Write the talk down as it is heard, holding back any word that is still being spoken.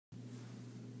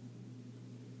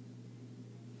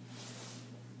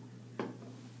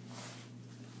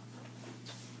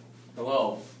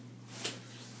Hello.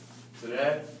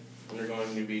 Today we're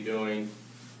going to be doing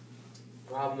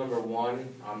problem number 1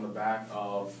 on the back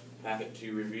of packet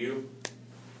 2 review.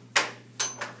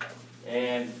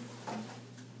 And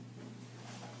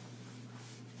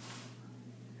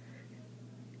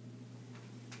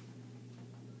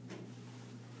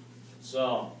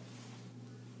so,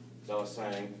 as I was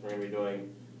saying, we're going to be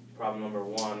doing problem number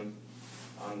 1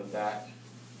 on the back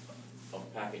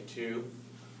of packet 2.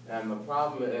 And the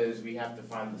problem is we have to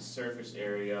find the surface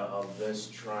area of this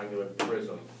triangular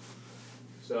prism.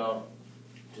 So,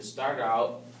 to start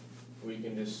out, we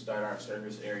can just start our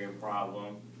surface area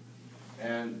problem.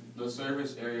 And the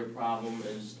surface area problem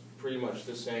is pretty much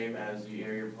the same as the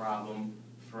area problem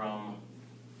from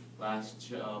last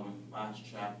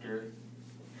chapter.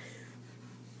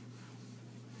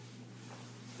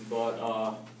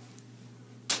 But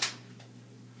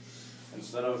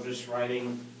instead of just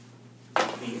writing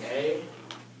the A,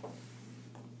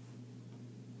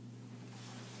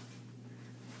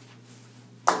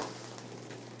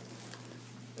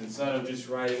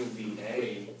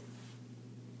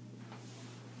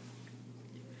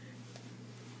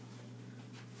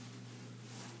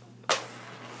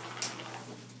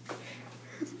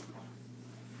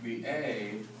 we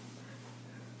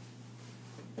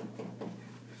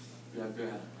have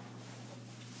to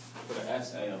put an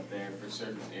SA up there for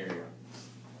surface area.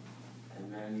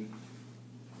 And then,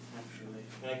 actually,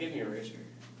 can I get an eraser?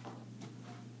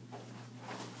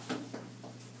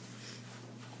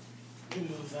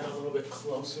 Move that a little bit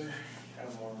closer.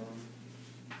 Have more room.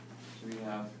 So we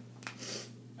have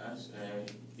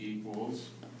SA equals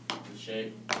the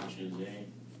shape, which is a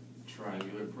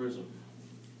triangular prism.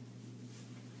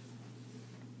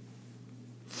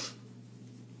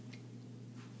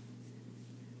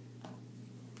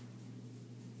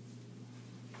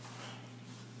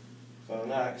 So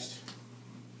next,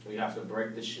 we have to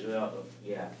break the shit out of,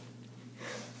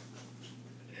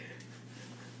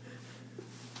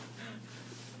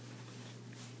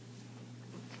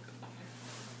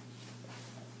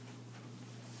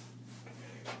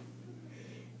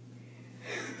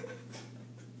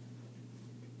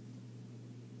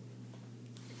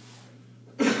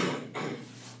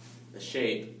 the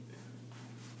shape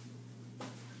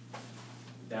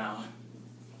down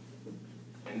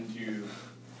into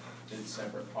its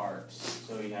separate parts.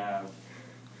 So we have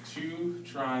 2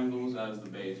 triangles as the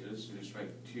basis. So just write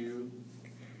 2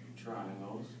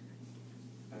 triangles.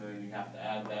 And then you have to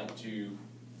add that to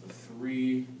the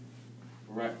 3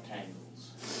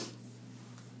 rectangles.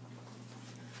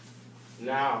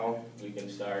 Now we can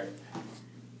start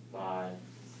by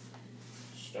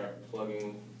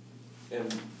plugging in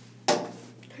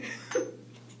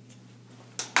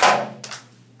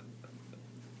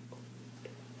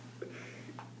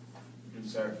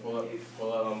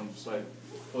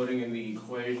putting in the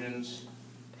equations.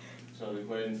 So the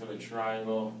equation for the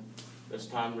triangle, this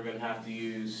time we're going to have to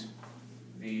use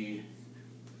the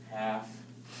half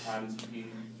times P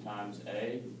times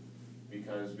A,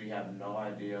 because we have no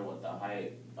idea what the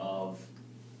height of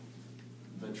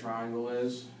the triangle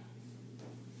is.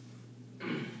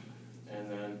 And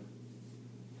then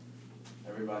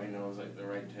everybody knows like the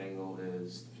rectangle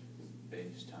is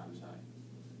base times height.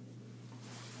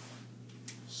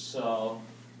 So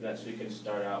next we can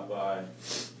start out by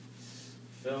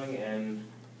filling in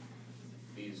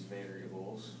these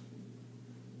variables.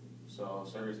 So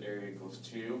surface area equals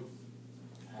 2,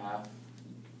 half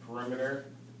perimeter.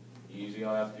 Usually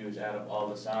all you have to do is add up all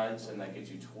the sides, and that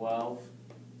gets you 12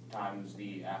 times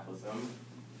the apothem,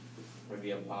 or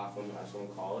the apothem, as we'll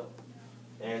call it.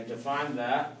 And to find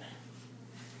that,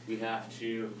 we have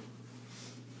to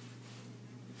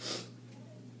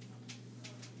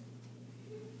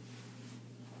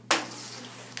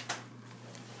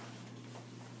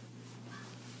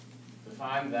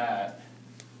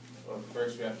what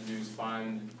first we have to do is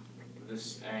find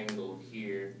this angle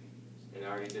here, and I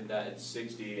already did that at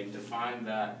 60, and to find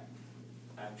that,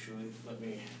 actually, what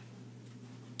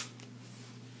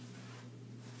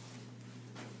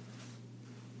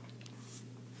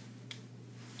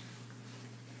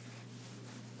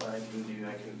I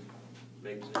can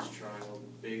make this triangle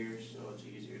bigger so it's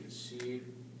easier to see.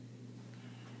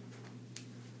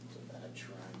 It's a bad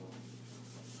triangle.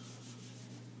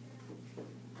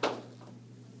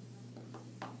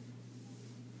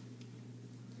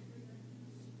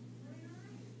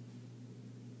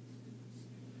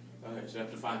 Okay, so I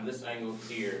have to find this angle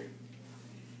here.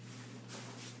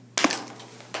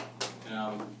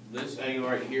 This angle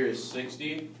right here is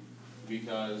 60,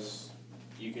 because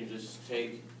you can just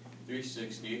take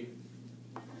 360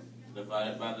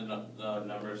 divided by the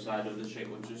number of sides of the shape,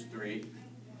 which is 3,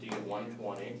 to get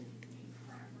 120,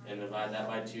 and divide that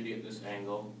by 2 to get this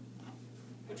angle,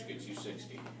 which gets you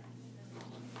 60.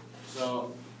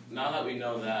 So now that we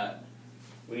know that,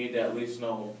 we need to at least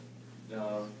know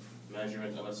the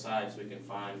measurements on the side so we can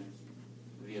find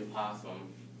the apothem.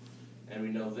 And we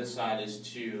know this side is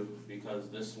 2 because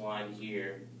this line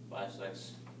here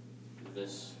bisects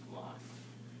this line.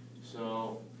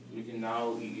 So we can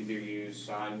now either use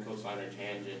sine, cosine, or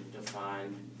tangent to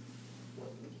find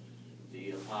what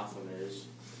the apothem is.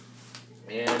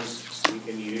 And we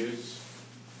can use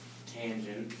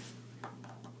tangent.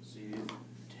 See,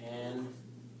 tan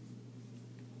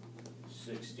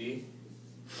 60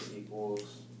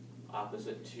 equals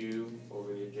opposite 2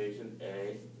 over the adjacent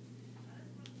A.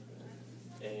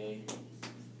 A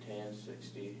tan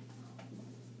 60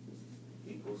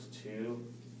 equals 2.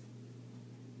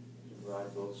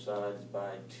 Divide both sides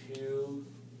by 2.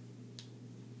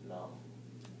 No,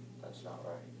 that's not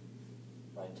right.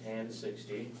 By tan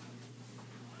 60.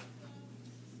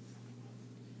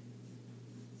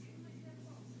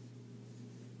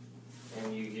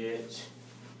 And you get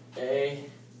A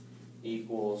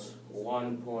equals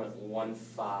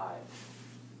 1.15.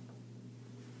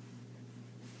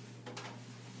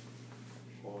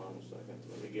 Hold on a second.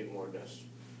 Let me get more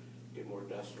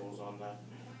decimals on that.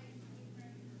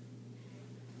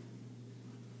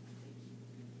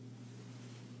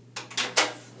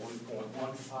 One point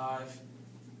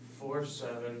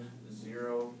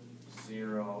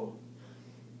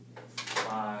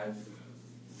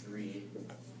 1.15470053.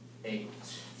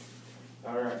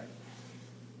 Alright.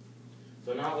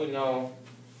 So now we know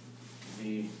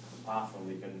the apothem,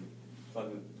 we can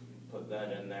put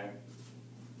that in there.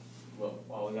 Well,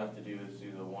 all we have to do is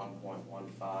do the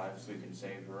 1.15 so we can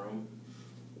save room.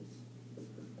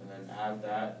 And then add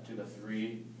that to the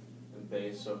 3, the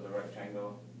base of the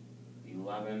rectangle,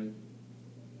 11,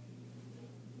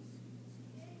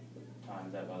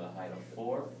 times that by the height of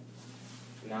 4.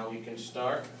 Now we can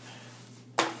start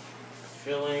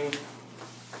filling,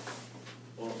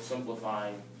 well,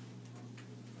 simplifying.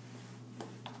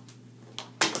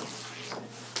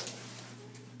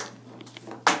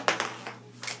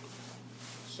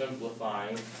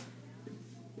 Simplifying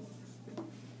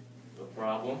the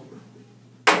problem.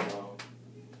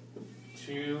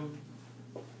 2,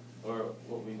 or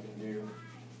what we can do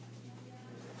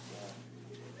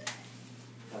is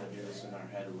kind of do this in our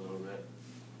head a little bit.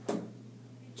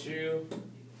 2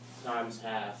 times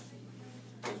half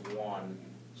is 1,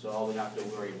 so all we have to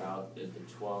worry about is the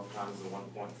 12 times the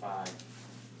 1.5.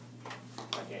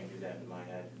 I can't do that in my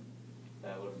head.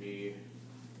 That would be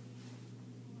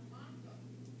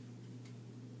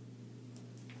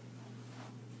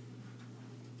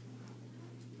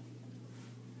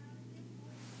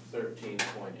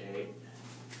 13.8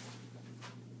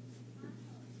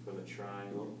 for the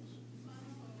triangles,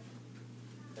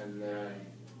 and then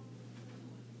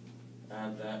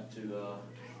add that to the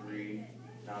 3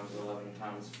 times 11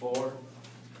 times 4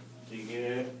 to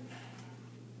get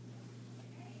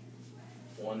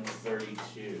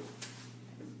 132.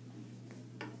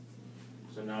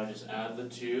 So now just add the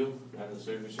 2, and the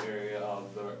surface area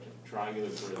of the triangular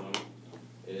prism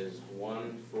is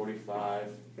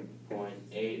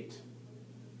 145.8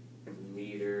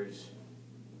 meters